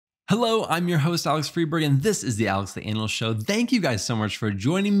Hello, I'm your host, Alex Freeberg, and this is the Alex the Analyst Show. Thank you guys so much for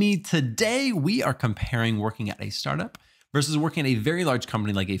joining me. Today, we are comparing working at a startup versus working at a very large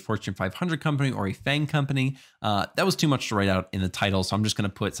company like a Fortune 500 company or a FANG company. That was too much to write out in the title, so I'm just going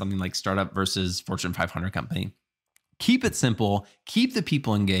to put something like startup versus Fortune 500 company. Keep it simple, keep the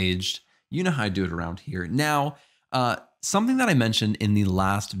people engaged. You know how I do it around here. Now, something that I mentioned in the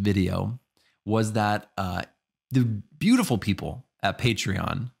last video was that the beautiful people at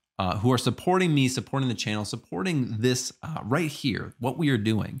Patreon who are supporting me, supporting the channel, supporting this right here, what we are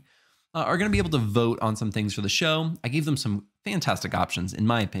doing, are going to be able to vote on some things for the show. I gave them some fantastic options, in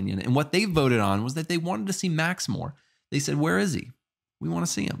my opinion. And what they voted on was that they wanted to see Max more. They said, where is he? We want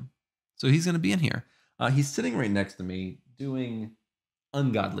to see him. So he's going to be in here. He's sitting right next to me doing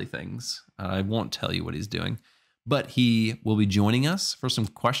ungodly things. I won't tell you what he's doing, but he will be joining us for some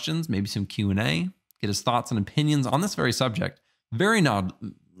questions, maybe some Q&A, get his thoughts and opinions on this very subject.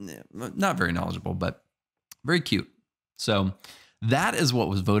 Not very knowledgeable, but very cute. So that is what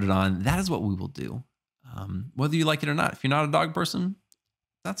was voted on. That is what we will do. Whether you like it or not. If you're not a dog person,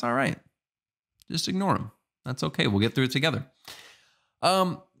 that's all right. Just ignore them. That's okay. We'll get through it together.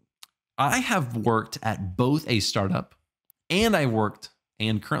 I have worked at both a startup and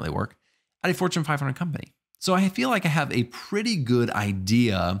currently work at a Fortune 500 company. So I feel like I have a pretty good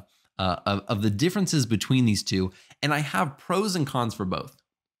idea of the differences between these two. And I have pros and cons for both.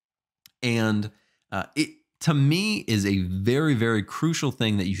 And it, to me, is a very, very crucial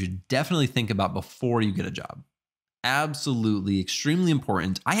thing that you should definitely think about before you get a job. Absolutely, extremely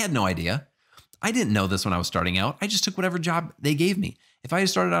important. I had no idea. I didn't know this when I was starting out. I just took whatever job they gave me. If I had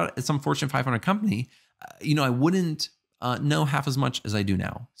started out at some Fortune 500 company, I wouldn't know half as much as I do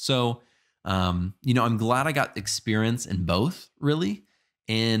now. So, I'm glad I got experience in both, really.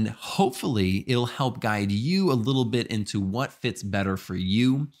 And hopefully it'll help guide you a little bit into what fits better for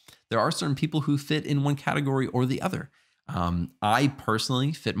you. There are certain people who fit in one category or the other. I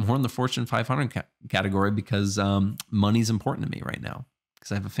personally fit more in the Fortune 500 category because money's important to me right now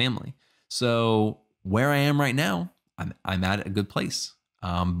because I have a family. So where I am right now, I'm at a good place.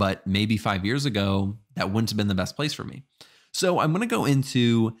 But maybe 5 years ago, that wouldn't have been the best place for me. So I'm going to go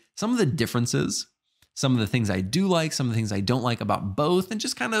into some of the differences, some of the things I do like, some of the things I don't like about both, and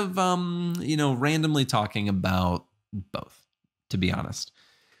just kind of, randomly talking about both, to be honest.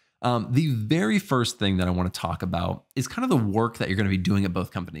 The very first thing that I want to talk about is kind of the work that you're going to be doing at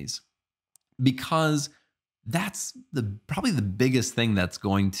both companies, because that's probably the biggest thing that's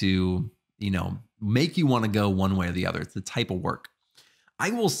going to, make you want to go one way or the other. It's the type of work.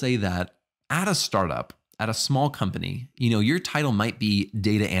 I will say that at a startup, at a small company, your title might be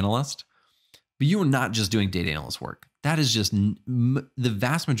data analyst, but you are not just doing data analyst work. That is just the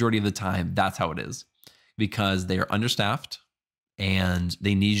vast majority of the time. That's how it is, because they are understaffed and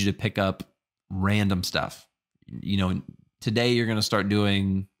they need you to pick up random stuff. Today you're going to start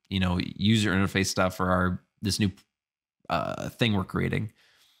doing, user interface stuff for this new thing we're creating,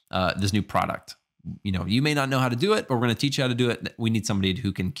 this new product. You may not know how to do it, but we're going to teach you how to do it. We need somebody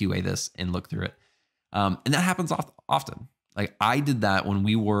who can QA this and look through it. And that happens often. Like I did that when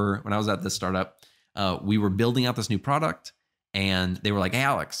I was at this startup, we were building out this new product and they were like, hey,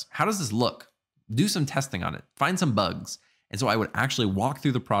 Alex, how does this look? Do some testing on it, find some bugs. And so I would actually walk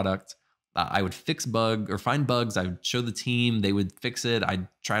through the product. I would fix find bugs. I would show the team, they would fix it. I'd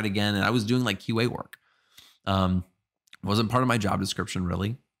try it again. And I was doing like QA work. Wasn't part of my job description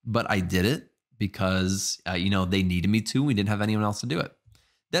really, but I did it because, they needed me to. We didn't have anyone else to do it.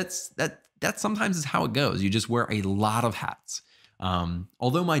 That sometimes is how it goes. You just wear a lot of hats.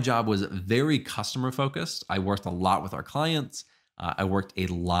 Although my job was very customer focused, I worked a lot with our clients. I worked a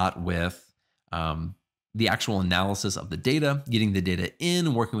lot with the actual analysis of the data, getting the data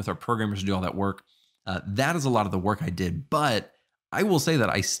in, working with our programmers to do all that work. That is a lot of the work I did. But I will say that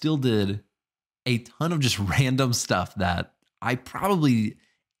I still did a ton of just random stuff that I probably,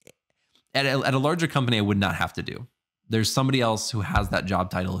 at a larger company, I would not have to do. There's somebody else who has that job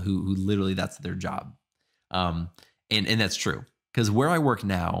title who literally that's their job. And that's true. Because where I work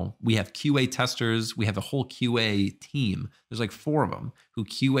now, we have QA testers. We have a whole QA team. There's like 4 of them who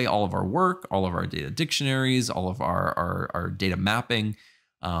QA all of our work, all of our data dictionaries, all of our data mapping,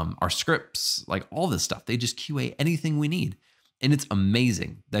 our scripts, like all this stuff. They just QA anything we need. And it's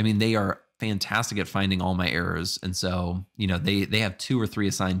amazing. I mean, they are fantastic at finding all my errors. And so, they have 2 or 3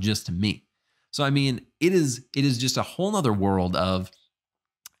 assigned just to me. So, I mean, it is just a whole nother world of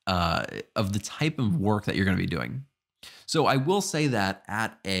the type of work that you're going to be doing. So I will say that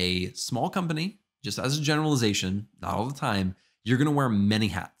at a small company, just as a generalization, not all the time, you're going to wear many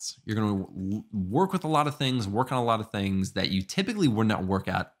hats. You're going to work with a lot of things, work on a lot of things that you typically would not work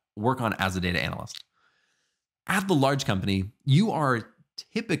at work on as a data analyst. At the large company, you are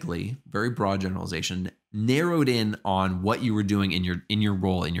typically, very broad generalization, narrowed in on what you were doing in your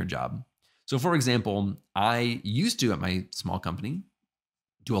role, in your job. So for example, I used to, at my small company,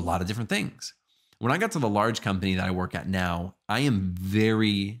 do a lot of different things. When I got to the large company that I work at now, I am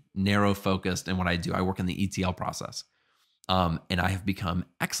very narrow focused in what I do. I work in the ETL process. And I have become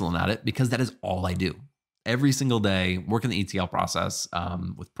excellent at it because that is all I do. Every single day, work in the ETL process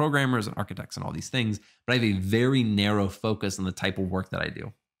with programmers and architects and all these things. But I have a very narrow focus on the type of work that I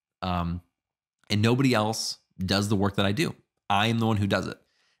do. And nobody else does the work that I do. I am the one who does it.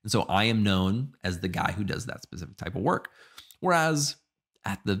 And so I am known as the guy who does that specific type of work. Whereas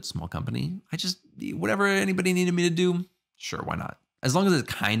at the small company, I just, whatever anybody needed me to do, sure, why not? As long as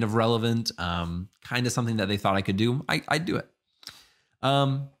it's kind of relevant, kind of something that they thought I could do, I'd do it.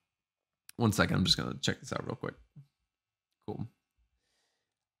 1 second, I'm just gonna check this out real quick. Cool.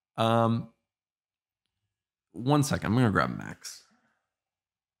 1 second, I'm gonna grab Max.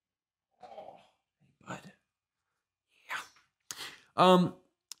 Oh, bud. Yeah.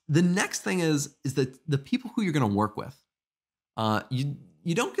 The next thing is that the people who you're gonna work with,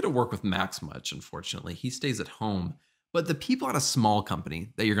 you don't get to work with Max much, unfortunately. He stays at home. But the people at a small company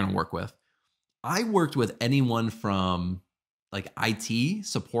that you're going to work with, I worked with anyone from like IT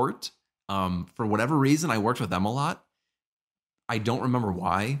support. For whatever reason, I worked with them a lot. I don't remember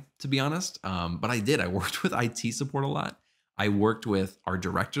why, to be honest, but I did. I worked with IT support a lot. I worked with our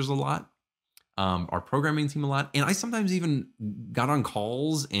directors a lot, our programming team a lot. And I sometimes even got on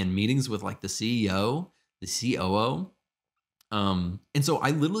calls and meetings with like the CEO, the COO. And so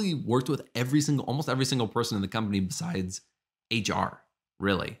I literally worked with almost every single person in the company besides HR,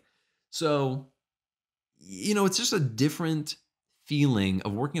 really. So, it's just a different feeling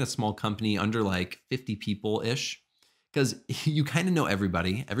of working at a small company under like 50 people-ish, because you kind of know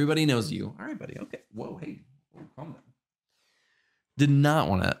everybody. Everybody knows you. All right, buddy. Okay. Whoa, hey, calm down. Did not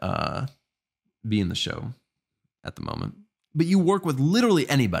want to be in the show at the moment, but you work with literally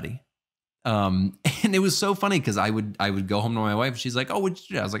anybody. And it was so funny because I would go home to my wife. She's like, "Oh, what'd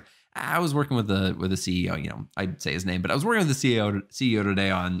you do?" I was like, "I was working with the CEO. I'd say his name, but I was working with the CEO today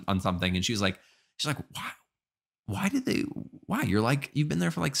on something." And she's like, why? You've been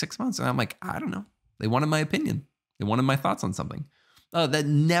there for like 6 months. And I'm like, I don't know. They wanted my opinion. They wanted my thoughts on something. I'm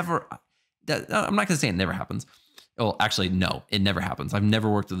not going to say it never happens. Well, actually, no, it never happens. I've never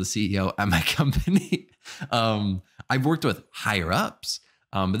worked with the CEO at my company. I've worked with higher ups.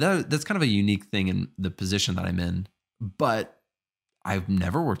 But that's kind of a unique thing in the position that I'm in. But I've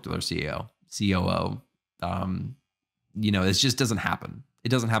never worked with our CEO, COO. It just doesn't happen. It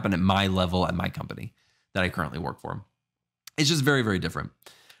doesn't happen at my level at my company that I currently work for. It's just very, very different.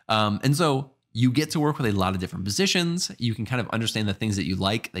 And so you get to work with a lot of different positions. You can kind of understand the things that you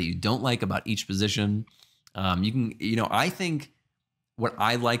like, that you don't like about each position. I think what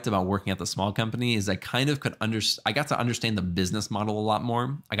I liked about working at the small company is I kind of I got to understand the business model a lot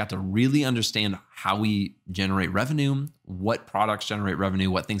more. I got to really understand how we generate revenue, what products generate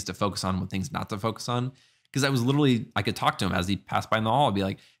revenue, what things to focus on, what things not to focus on. Because I could talk to him as he passed by in the hall. I'd be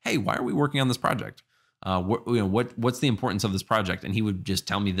like, "Hey, why are we working on this project? What's the importance of this project?" And he would just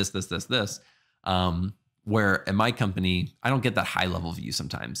tell me this. Where at my company, I don't get that high level view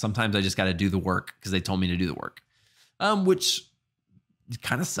sometimes. Sometimes I just got to do the work because they told me to do the work, which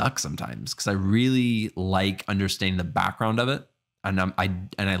kind of sucks sometimes because I really like understanding the background of it. And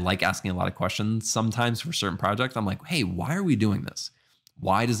I like asking a lot of questions sometimes for certain projects. I'm like, "Hey, why are we doing this?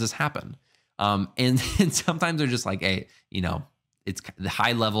 Why does this happen?" And sometimes they're just like, "Hey, it's the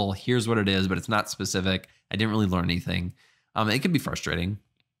high level. Here's what it is, but it's not specific. I didn't really learn anything." It can be frustrating.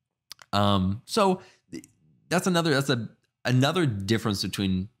 So that's another difference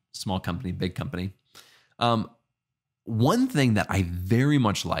between small company, big company. One thing that I very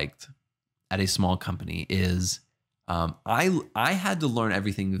much liked at a small company is I had to learn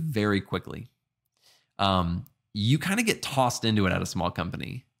everything very quickly. You kind of get tossed into it at a small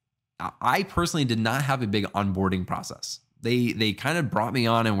company. I personally did not have a big onboarding process. They kind of brought me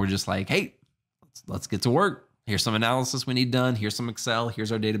on and were just like, "Hey, let's get to work. Here's some analysis we need done. Here's some Excel.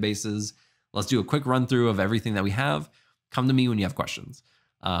 Here's our databases. Let's do a quick run through of everything that we have. Come to me when you have questions."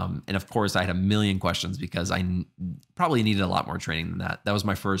 And of course, I had a million questions because I probably needed a lot more training than that. That was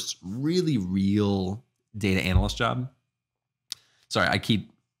my first really real data analyst job. Sorry, I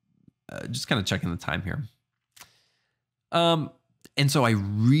keep just kind of checking the time here. And so I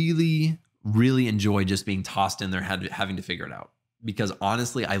really, really enjoy just being tossed in there, having to figure it out. Because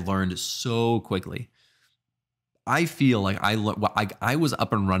honestly, I learned so quickly. I feel like I was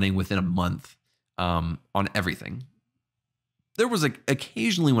up and running within a month on everything. there was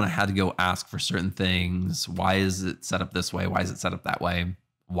occasionally when I had to go ask for certain things. Why is it set up this way? Why is it set up that way?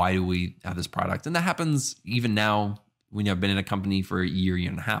 Why do we have this product? And that happens even now when I've been in a company for a year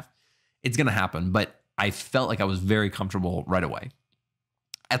and a half. It's going to happen, but I felt like I was very comfortable right away.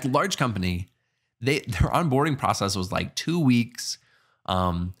 At the large company, their onboarding process was like 2 weeks.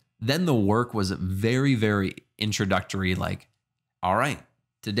 Then the work was very, very introductory. Like, all right,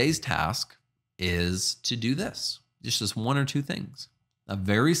 today's task is to do this. Just this 1 or 2 things.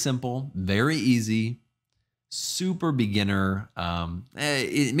 Very simple, very easy, super beginner.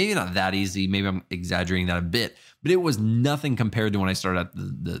 Maybe not that easy. Maybe I'm exaggerating that a bit, but it was nothing compared to when I started at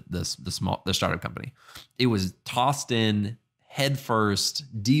the startup company. It was tossed in head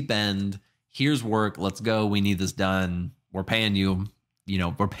first, deep end. Here's work. Let's go. We need this done. We're paying you.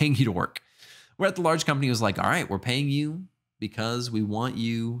 We're paying you to work. We're at the large company. It was like, all right, we're paying you because we want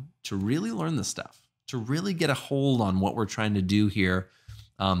you to really learn this stuff, to really get a hold on what we're trying to do here.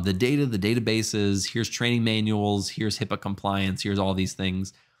 The data, the databases, here's training manuals, here's HIPAA compliance, here's all these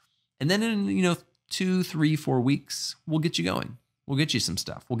things. And then in, 2, 3, 4 weeks, we'll get you going. We'll get you some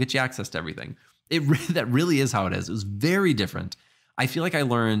stuff. We'll get you access to everything. That really is how it is. It was very different. I feel like I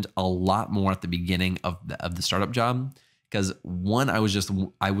learned a lot more at the beginning of the startup job because one, I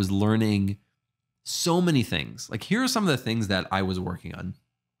was learning so many things. Like here are some of the things that I was working on.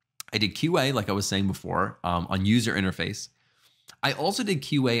 I did QA, like I was saying before, on user interface. I also did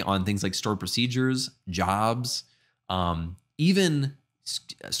QA on things like stored procedures, jobs, even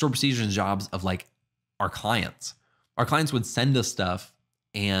stored procedures and jobs of like our clients. Our clients would send us stuff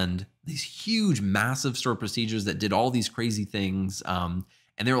and these huge, massive stored procedures that did all these crazy things. And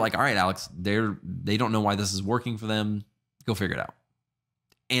they were like, all right, Alex, they don't know why this is working for them. Go figure it out.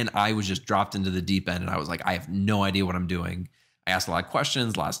 And I was just dropped into the deep end and I was like, I have no idea what I'm doing. I asked a lot of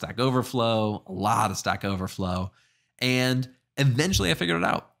questions, a lot of Stack Overflow, and eventually I figured it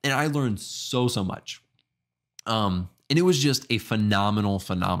out and I learned so much. And it was just a phenomenal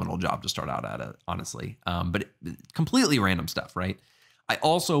job to start out at, honestly. But completely random stuff, right? I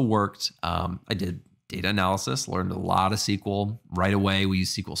also worked, I did data analysis, learned a lot of SQL right away. We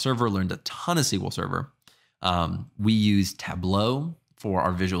used SQL Server, learned a ton of SQL Server. We used Tableau for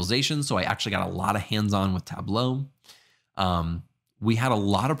our visualization. So I actually got a lot of hands-on with Tableau. We had a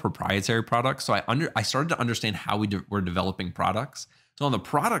lot of proprietary products. So I started to understand how we were developing products. So on the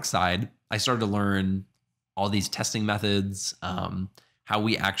product side, I started to learn all these testing methods, how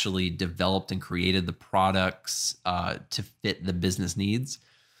we actually developed and created the products to fit the business needs,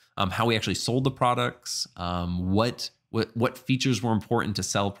 how we actually sold the products, what features were important to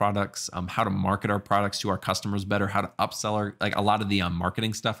sell products, how to market our products to our customers better, how to upsell like a lot of the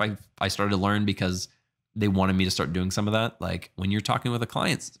marketing stuff I started to learn because they wanted me to start doing some of that. Like when you're talking with the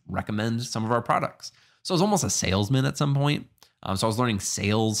clients, recommend some of our products. So I was almost a salesman at some point. So I was learning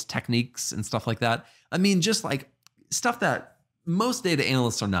sales techniques and stuff like that. I mean, just like stuff that most data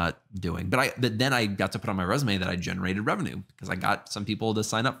analysts are not doing. But then I got to put on my resume that I generated revenue because I got some people to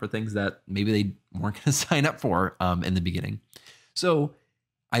sign up for things that maybe they weren't going to sign up for in the beginning. So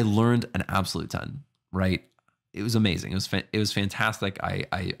I learned an absolute ton, right? It was amazing. It was fantastic.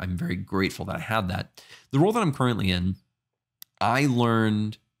 I'm very grateful that I had that. The role that I'm currently in, I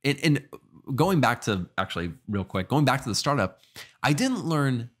learned, and going back to actually real quick, going back to the startup, I didn't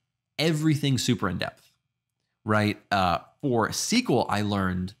learn everything super in depth, right? For SQL, I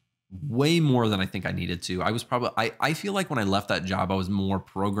learned way more than I think I needed to. I feel like when I left that job, I was more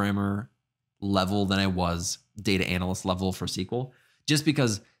programmer level than I was data analyst level for SQL, just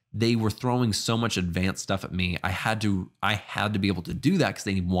because they were throwing so much advanced stuff at me. I had to be able to do that because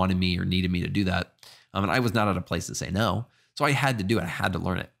they wanted me or needed me to do that. And I was not at a place to say no. So I had to do it. I had to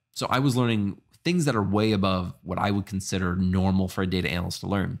learn it. So I was learning things that are way above what I would consider normal for a data analyst to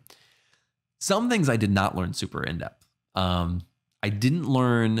learn. Some things I did not learn super in depth. I didn't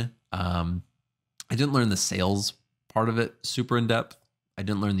learn the sales part of it super in depth. I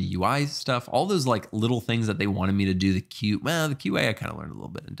didn't learn the UI stuff, all those like little things that they wanted me to do. The QA I kind of learned a little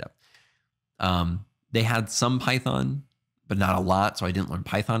bit in depth. They had some Python, but not a lot. So I didn't learn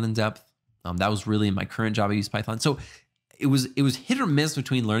Python in depth. That was really in my current job. I used Python. So it was hit or miss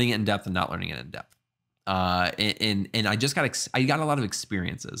between learning it in depth and not learning it in depth. And I just I got a lot of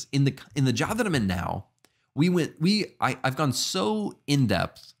experiences in the job that I'm in now. I've gone so in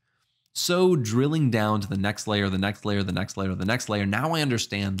depth, so drilling down to the next layer, the next layer, the next layer, the next layer. Now I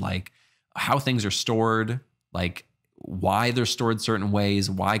understand like how things are stored, like why they're stored certain ways,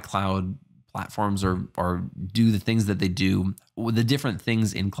 why cloud platforms are do the things that they do, the different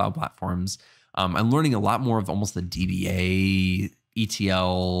things in cloud platforms. I'm learning a lot more of almost the DBA,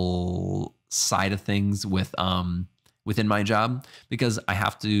 ETL side of things with within my job because I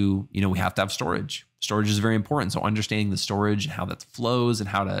have to, we have to have storage. Storage is very important. So understanding the storage, how that flows and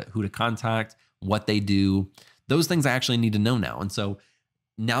who to contact, what they do, those things I actually need to know now. And so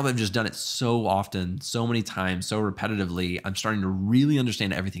now that I've just done it so often, so many times, so repetitively, I'm starting to really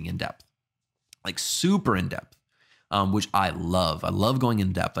understand everything in depth, like super in depth, which I love. I love going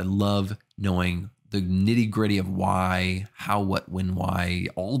in depth. I love knowing the nitty gritty of why, how, what, when, why,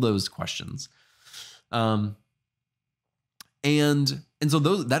 all those questions. And so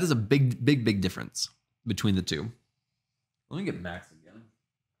that is a big difference between the two. Let me get Max again.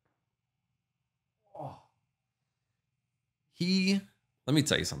 Oh. Let me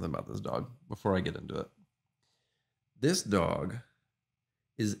tell you something about this dog before I get into it. This dog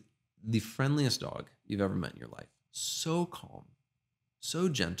is the friendliest dog you've ever met in your life. So calm, so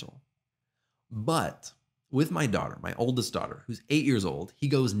gentle. But with my daughter, my oldest daughter, who's 8 years old, he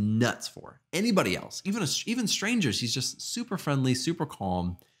goes nuts for anybody else, even strangers. He's just super friendly, super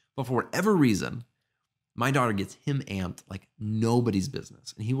calm. But for whatever reason, my daughter gets him amped like nobody's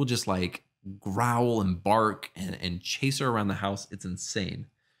business. And he will just like growl and bark and chase her around the house. It's insane.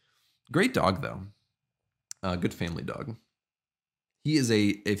 Great dog though. Good family dog. He is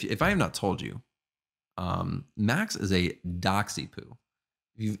if I have not told you, Max is a doxy poo.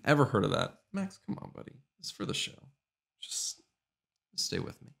 If you've ever heard of that, Max, come on, buddy. It's for the show. Just stay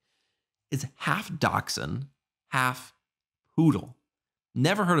with me. It's half dachshund, half poodle.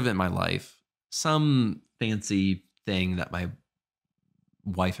 Never heard of it in my life. Some fancy thing that my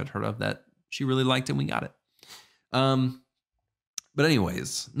wife had heard of that she really liked and we got it. But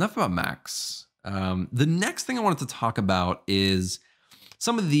anyways, enough about Max. The next thing I wanted to talk about is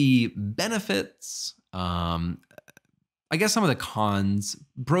some of the benefits, I guess some of the cons,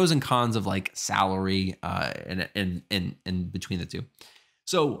 pros and cons of like salary and between the two.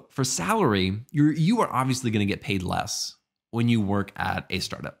 So for salary, you are obviously going to get paid less when you work at a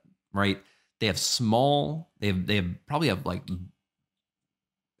startup, right? They have probably have like,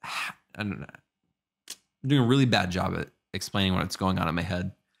 I don't know, I'm doing a really bad job at explaining what's going on in my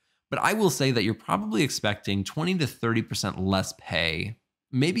head. But I will say that you're probably expecting 20 to 30% less pay,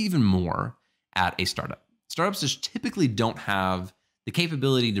 maybe even more at a startup. Startups just typically don't have the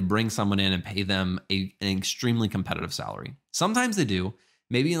capability to bring someone in and pay them an extremely competitive salary. Sometimes they do,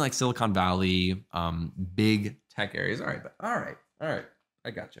 maybe in like Silicon Valley, big tech areas. All right.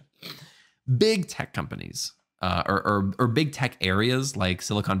 I got you. Big tech companies or big tech areas like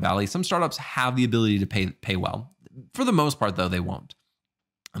Silicon Valley, some startups have the ability to pay well. For the most part, though, they won't.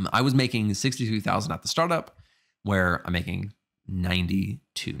 I was making $62,000 at the startup, where I'm making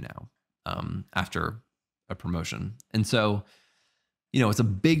 92 now after a promotion. And so, it's a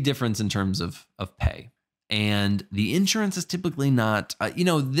big difference in terms of pay. And the insurance is typically not,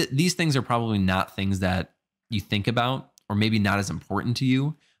 these things are probably not things that you think about or maybe not as important to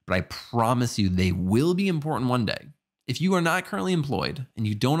you, but I promise you they will be important one day. If you are not currently employed and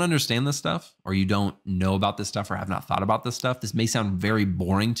you don't understand this stuff, or you don't know about this stuff or have not thought about this stuff, this may sound very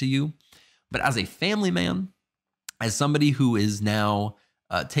boring to you, but as a family man, as somebody who is now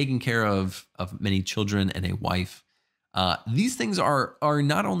taking care of many children and a wife, these things are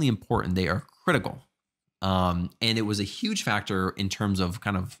not only important, they are critical. And it was a huge factor in terms of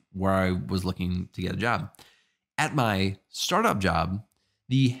kind of where I was looking to get a job. At my startup job,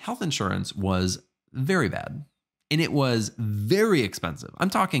 the health insurance was very bad. And it was very expensive. I'm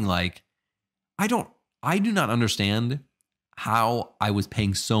talking like, I do not understand how I was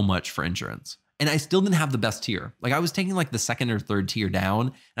paying so much for insurance. And I still didn't have the best tier. Like I was taking like the second or third tier down,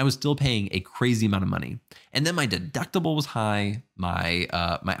 and I was still paying a crazy amount of money. And then my deductible was high. My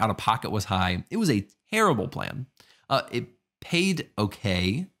out of pocket was high. It was a terrible plan. It paid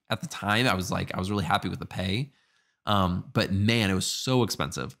okay at the time. I was really happy with the pay. But man, it was so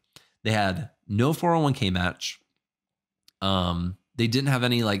expensive. They had no 401k match. They didn't have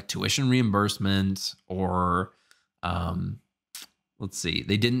any like tuition reimbursement or, let's see,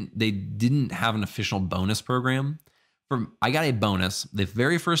 they didn't have an official bonus program. I got a bonus the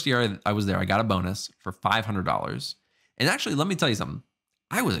very first year I was there. I got a bonus for $500. And actually, let me tell you something.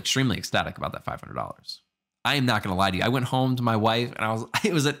 I was extremely ecstatic about that $500. I am not going to lie to you. I went home to my wife and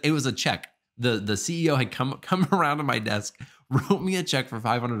it was a check. The CEO had come around to my desk, wrote me a check for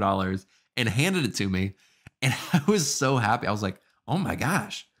 $500 and handed it to me. And I was so happy. I was like, oh my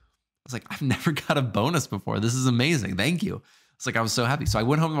gosh. I was like, I've never got a bonus before. This is amazing. Thank you. It's like, I was so happy. So I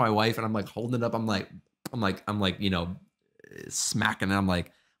went home to my wife and I'm like holding it up. I'm like, smacking it. I'm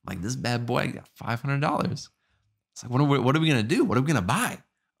like, this bad boy got $500. It's like, what are we going to do? What are we going to buy? I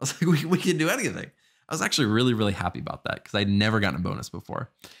was like, we can do anything. I was actually really, really happy about that because I'd never gotten a bonus before.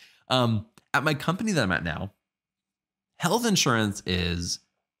 At my company that I'm at now, Health insurance is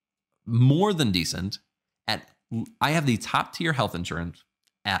more than decent. I have the top tier health insurance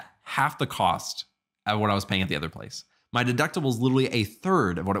at half the cost of what I was paying at the other place. My deductible is literally a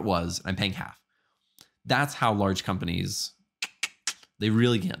third of what it was, and I'm paying half. That's how large companies, they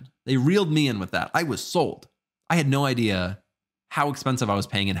really can. They reeled me in with that. I was sold. I had no idea how expensive I was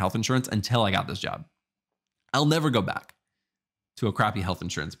paying in health insurance until I got this job. I'll never go back to a crappy health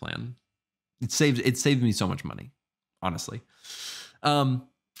insurance plan. It saved me so much money, honestly.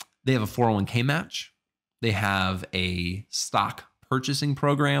 They have a 401k match. They have a stock purchasing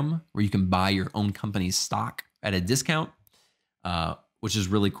program where you can buy your own company's stock at a discount, which is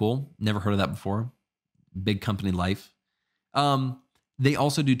really cool. Never heard of that before. Big company life. They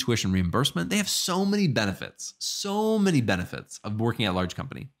also do tuition reimbursement. They have so many benefits of working at a large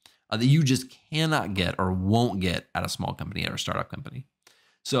company that you just cannot get or won't get at a small company or a startup company.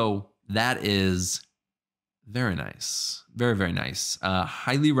 So that is very nice. Very, very nice.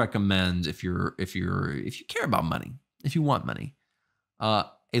 Highly recommend if you care about money, if you want money, a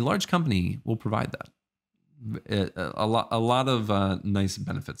large company will provide that. A lot of nice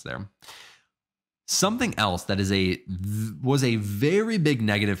benefits there. Something else that was a very big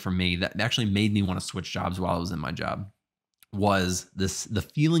negative for me that actually made me want to switch jobs while I was in my job was the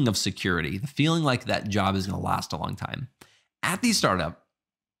feeling of security, the feeling like that job is going to last a long time. At the startup,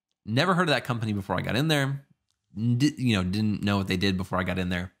 never heard of that company before I got in there. Didn't know what they did before I got in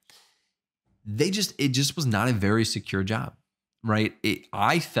there. It just was not a very secure job, right?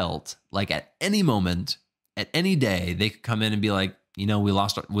 I felt like at any moment, at any day, they could come in and be like, we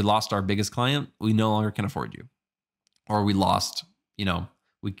lost our biggest client. We no longer can afford you, or we lost,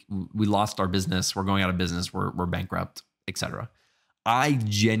 we lost our business. We're going out of business. We're bankrupt, etc. I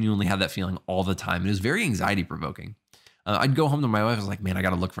genuinely had that feeling all the time. It was very anxiety provoking. I'd go home to my wife. I was like, man, I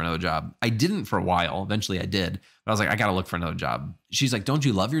got to look for another job. I didn't for a while. Eventually I did. But I was like, I got to look for another job. She's like, don't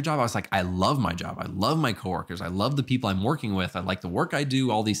you love your job? I was like, I love my job. I love my coworkers. I love the people I'm working with. I like the work I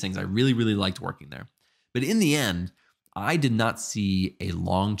do, all these things. I really, really liked working there. But in the end, I did not see a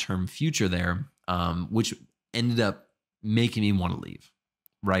long-term future there, which ended up making me want to leave,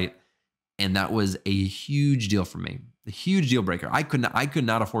 right? And that was a huge deal for me, a huge deal breaker. I could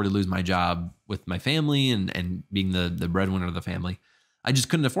not afford to lose my job with my family and being the breadwinner of the family. I just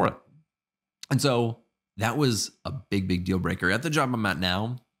couldn't afford it. And so that was a big, big deal breaker. At the job I'm at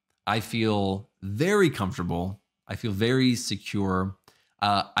now, I feel very comfortable. I feel very secure.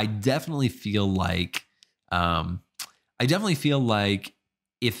 I definitely feel like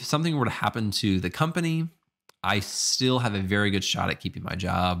if something were to happen to the company, I still have a very good shot at keeping my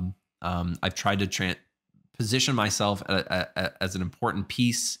job. I've tried to position myself as an important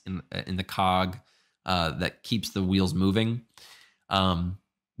piece in the cog that keeps the wheels moving.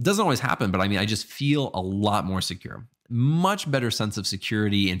 Doesn't always happen, but I just feel a lot more secure. Much better sense of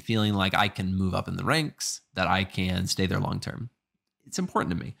security and feeling like I can move up in the ranks, that I can stay there long term. It's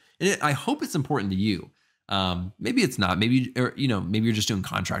important to me, and I hope it's important to you. Maybe it's not. Maybe you're just doing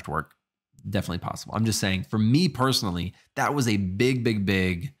contract work. Definitely possible. I'm just saying, for me personally, that was a big, big,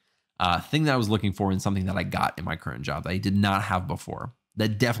 big thing that I was looking for, and something that I got in my current job that I did not have before.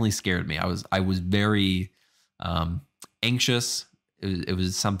 That definitely scared me. I was very anxious. It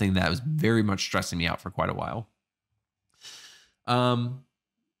was something that was very much stressing me out for quite a while. I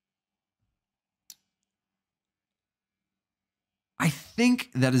think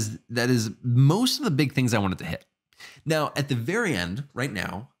that is most of the big things I wanted to hit. Now, at the very end, right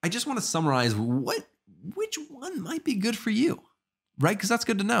now, I just want to summarize which one might be good for you, right? Because that's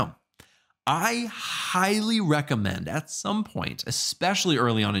good to know. I highly recommend at some point, especially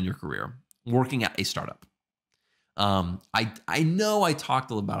early on in your career, working at a startup. I know I talked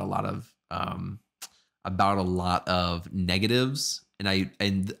about a lot of negatives,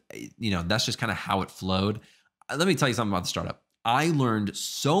 and that's just kind of how it flowed. Let me tell you something about the startup. I learned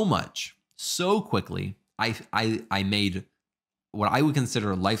so much so quickly. I made what I would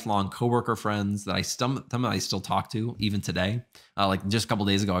consider lifelong coworker friends that I still talk to even today. Like just a couple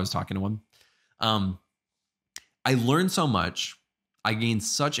days ago, I was talking to one. I learned so much. I gained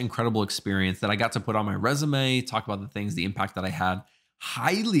such incredible experience that I got to put on my resume, talk about the things, the impact that I had.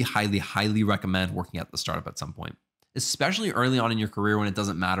 Highly, highly, highly recommend working at the startup at some point, especially early on in your career when it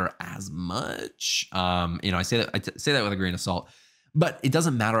doesn't matter as much. I say that with a grain of salt, but it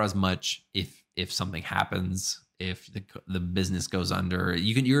doesn't matter as much if something happens, if the business goes under.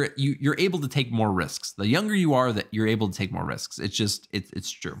 You're able to take more risks. The younger you are, that you're able to take more risks.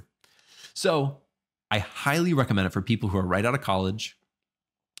 It's true. So I highly recommend it for people who are right out of college,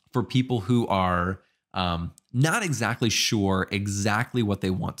 for people who are not exactly sure exactly what they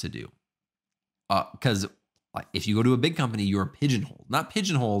want to do. Because Like if you go to a big company, you're pigeonholed. Not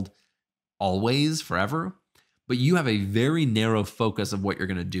pigeonholed always, forever, but you have a very narrow focus of what you're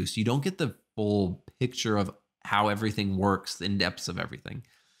going to do. So you don't get the full picture of how everything works, the in-depths of everything.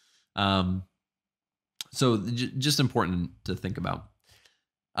 So just important to think about.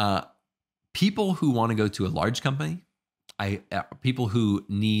 People who want to go to a large company, people who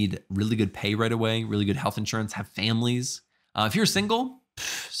need really good pay right away, really good health insurance, have families. If you're single,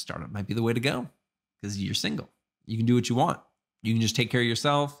 startup might be the way to go because you're single. You can do what you want. You can just take care of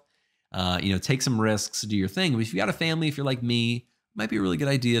yourself, take some risks, do your thing. But if you got a family, if you're like me, it might be a really good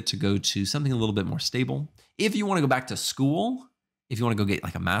idea to go to something a little bit more stable. If you want to go back to school, if you want to go get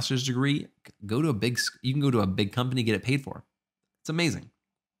like a master's degree, you can go to a big company, get it paid for. It's amazing.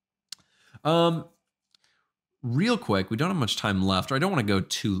 Real quick, we don't have much time left, or I don't want to go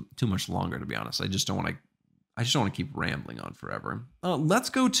too much longer, to be honest. I just don't want to keep rambling on forever. Let's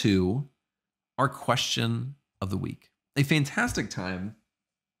go to our question of the week. A fantastic time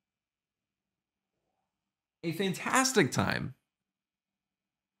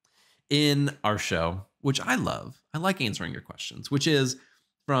in our show, which I love. I like answering your questions, which is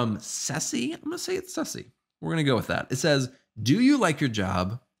from Ceci. I'm going to say it's Ceci. We're going to go with that. It says, do you like your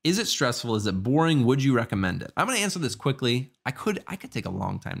job? Is it stressful? Is it boring? Would you recommend it? I'm going to answer this quickly. I could take a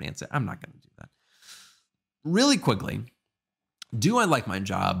long time to answer. I'm not going to do that. Really quickly, do I like my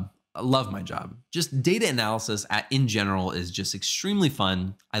job? I love my job. Just data analysis in general is just extremely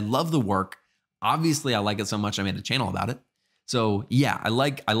fun. I love the work. Obviously, I like it so much I made a channel about it. So yeah, I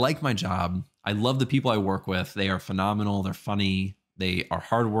like my job. I love the people I work with. They are phenomenal. They're funny. They are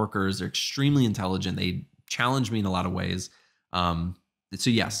hard workers. They're extremely intelligent. They challenge me in a lot of ways. So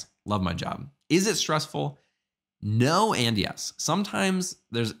yes, love my job. Is it stressful? No and yes. Sometimes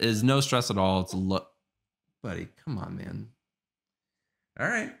there is no stress at all. It's buddy, come on, man. All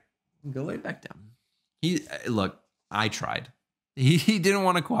right, go lay back down. Look, I tried. He didn't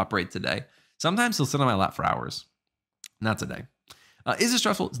want to cooperate today. Sometimes he'll sit on my lap for hours. Not today. Is it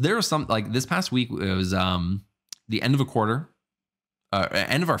stressful? There was some, like this past week, it was the end of a quarter,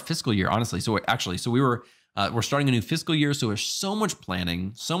 end of our fiscal year, honestly. So we're starting a new fiscal year. So there's so much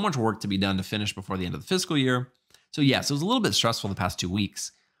planning, so much work to be done to finish before the end of the fiscal year. So yes, it was a little bit stressful the past 2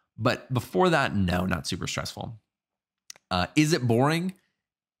 weeks, but before that, no, not super stressful. Is it boring?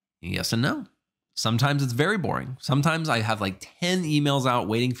 Yes and no. Sometimes it's very boring. Sometimes I have like 10 emails out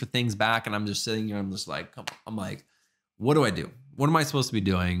waiting for things back, and I'm just sitting here. I'm just like, what do I do? What am I supposed to be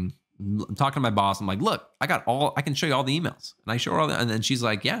doing? I'm talking to my boss. I'm like, look, I can show you all the emails. And I show her all and then she's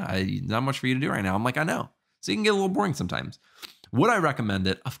like, yeah, not much for you to do right now. I'm like, I know. So it can get a little boring sometimes. Would I recommend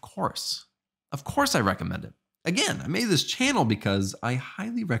it? Of course. Of course I recommend it. Again, I made this channel because I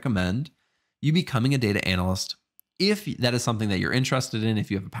highly recommend you becoming a data analyst. If that is something that you're interested in,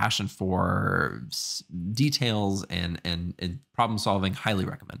 if you have a passion for details and problem solving, highly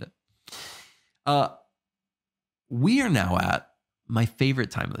recommend it. We are now at my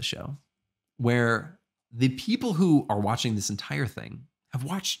favorite time of the show, where the people who are watching this entire thing have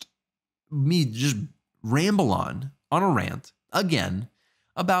watched me just ramble on a rant again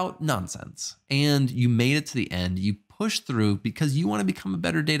about nonsense. And you made it to the end. You pushed through because you want to become a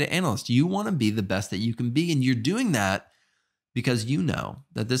better data analyst. You want to be the best that you can be. And you're doing that because you know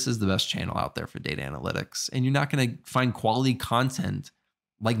that this is the best channel out there for data analytics. And you're not going to find quality content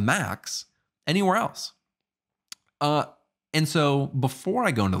like Max anywhere else. And so before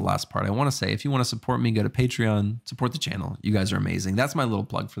I go into the last part, I want to say, if you want to support me, go to Patreon, support the channel. You guys are amazing. That's my little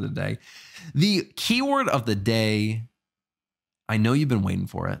plug for the day. The keyword of the day, I know you've been waiting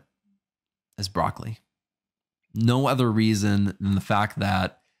for it, is broccoli. No other reason than the fact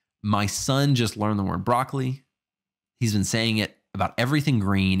that my son just learned the word broccoli. He's been saying it about everything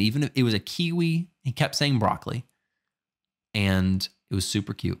green. Even if it was a kiwi, he kept saying broccoli. And it was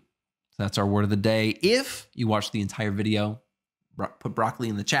super cute. So that's our word of the day. If you watch the entire video, put broccoli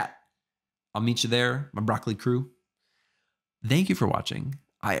in the chat. I'll meet you there, my broccoli crew. Thank you for watching.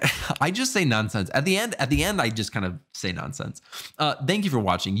 I just say nonsense. At the end, I just kind of say nonsense. Thank you for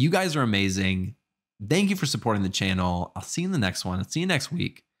watching. You guys are amazing. Thank you for supporting the channel. I'll see you in the next one. I'll see you next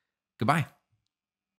week. Goodbye.